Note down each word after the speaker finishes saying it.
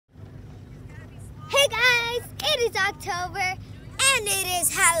It is October and it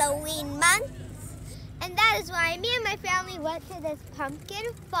is Halloween month. And that is why me and my family went to this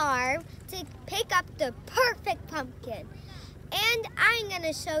pumpkin farm to pick up the perfect pumpkin. And I'm going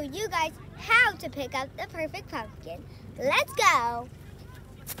to show you guys how to pick up the perfect pumpkin. Let's go!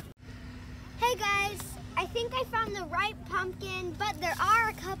 Hey guys, I think I found the right pumpkin, but there are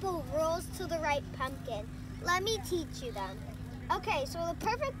a couple rules to the right pumpkin. Let me teach you them. Okay, so the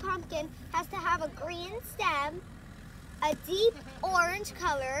perfect pumpkin has to have a green stem, a deep orange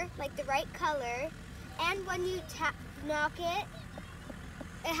color, like the right color, and when you knock it,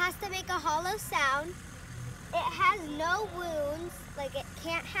 it has to make a hollow sound. It has no wounds, like it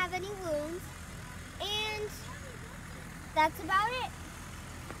can't have any wounds, and that's about it.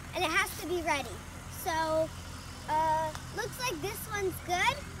 And it has to be ready. So, looks like this one's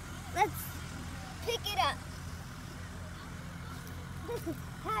good. Let's pick it up. This is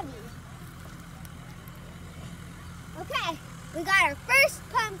heavy. Okay, we got our first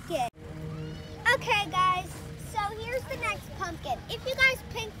pumpkin. Okay guys, so here's the next pumpkin. If you guys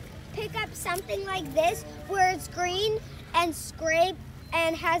pick up something like this, where it's green and scraped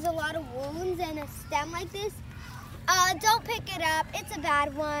and has a lot of wounds and a stem like this, don't pick it up. It's a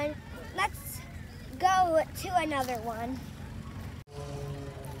bad one. Let's go to another one.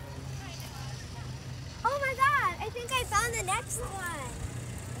 Oh my God, I think I found the next one.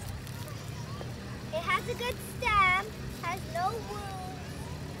 It has a good stem, has no wounds,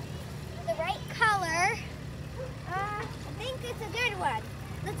 the right color. I think it's a good one.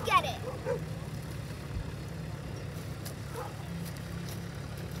 Let's get it.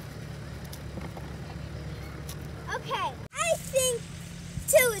 Okay, I think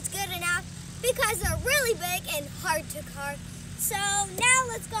 2 is good enough because they're really big and hard to carve. So now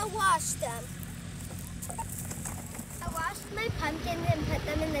let's go wash them. I washed my pumpkins and put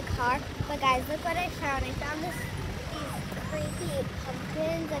them in the car. But guys, look what I found. I found these creepy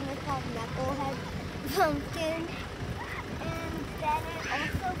pumpkins, and they're called knucklehead pumpkins. And then I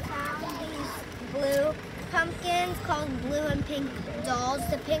also found these blue pumpkins called blue and pink dolls.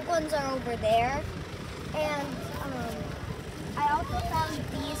 The pink ones are over there. And I also found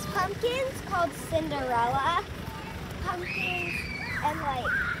these pumpkins called Cinderella pumpkins, and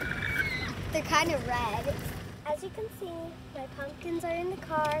they're kind of red. As you can see, my pumpkins are in the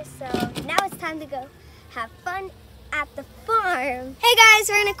car, so now it's time to go have fun at the farm. Hey guys,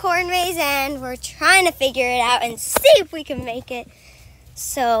 we're in a corn maze and we're trying to figure it out and see if we can make it.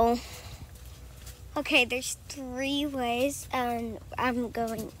 So, okay, there's 3 ways and I'm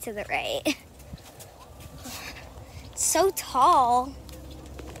going to the right. So tall.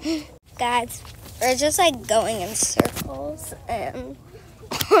 Guys, we're just going in circles, and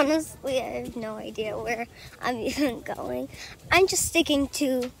honestly, I have no idea where I'm even going. I'm just sticking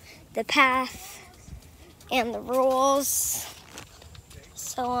to the path and the rules.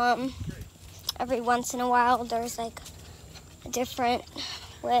 So, every once in a while, there's a different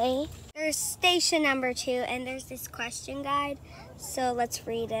way. There's station number 2, and there's this question guide. So let's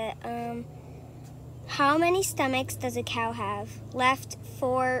read it. How many stomachs does a cow have? Left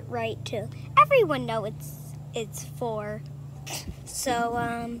 4, right 2. Everyone knows it's 4.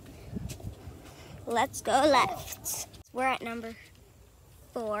 So let's go left. We're at number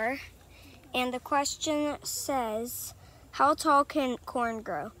 4, and the question says, how tall can corn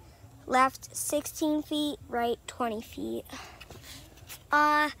grow? Left 16 feet, right 20 feet.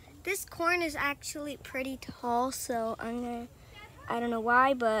 This corn is actually pretty tall, so I don't know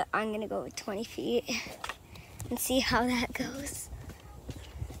why, but I'm gonna go with 20 feet and see how that goes.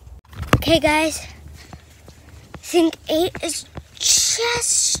 Okay guys, I think 8 is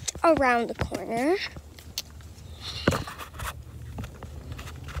just around the corner.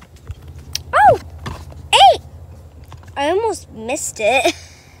 Oh, 8! I almost missed it.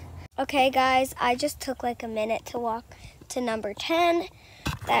 Okay guys, I just took a minute to walk to number 10.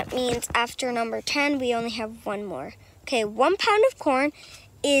 That means after number 10, we only have 1 more. Okay, 1 pound of corn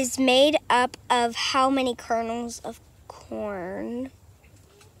is made up of how many kernels of corn?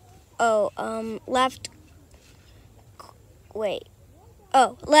 Left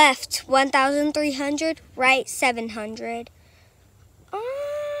 1,300, right 700.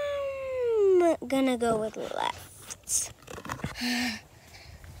 I'm gonna go with left.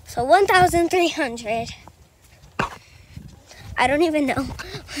 So 1,300. I don't even know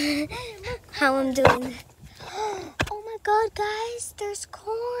how I'm doing this. Oh my God, guys, there's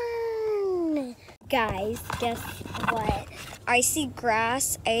corn. Guys, guess what? I see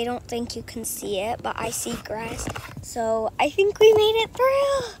grass. I don't think you can see it, but I see grass. So I think we made it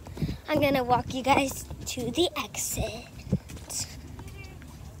through. I'm gonna walk you guys to the exit.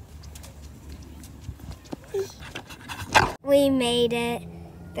 We made it.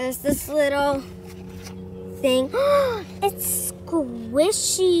 There's this little thing. It's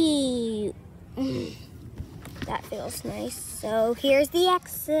squishy. That feels nice. So here's the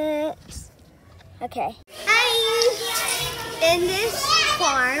exit. Okay. Hi! In this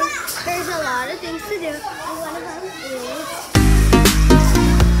farm, there's a lot of things to do. One of them is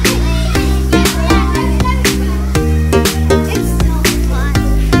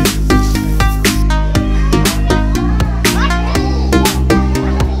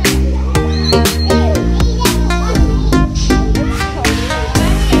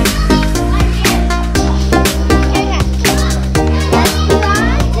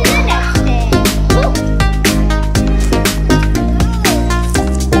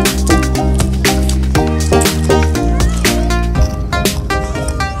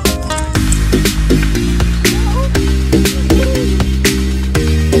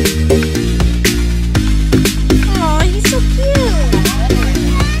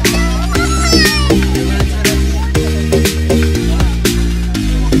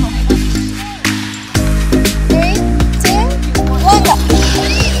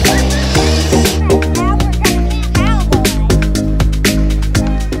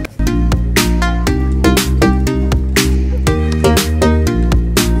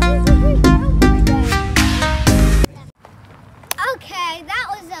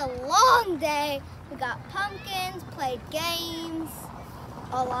day. We got pumpkins, played games,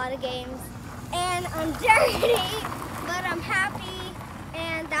 a lot of games, and I'm dirty, but I'm happy,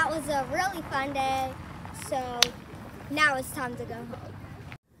 and that was a really fun day, so now it's time to go home.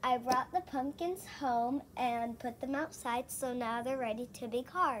 I brought the pumpkins home and put them outside, so now they're ready to be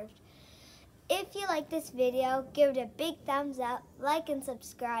carved. If you like this video, give it a big thumbs up, like and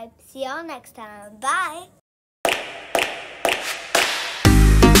subscribe. See y'all next time. Bye!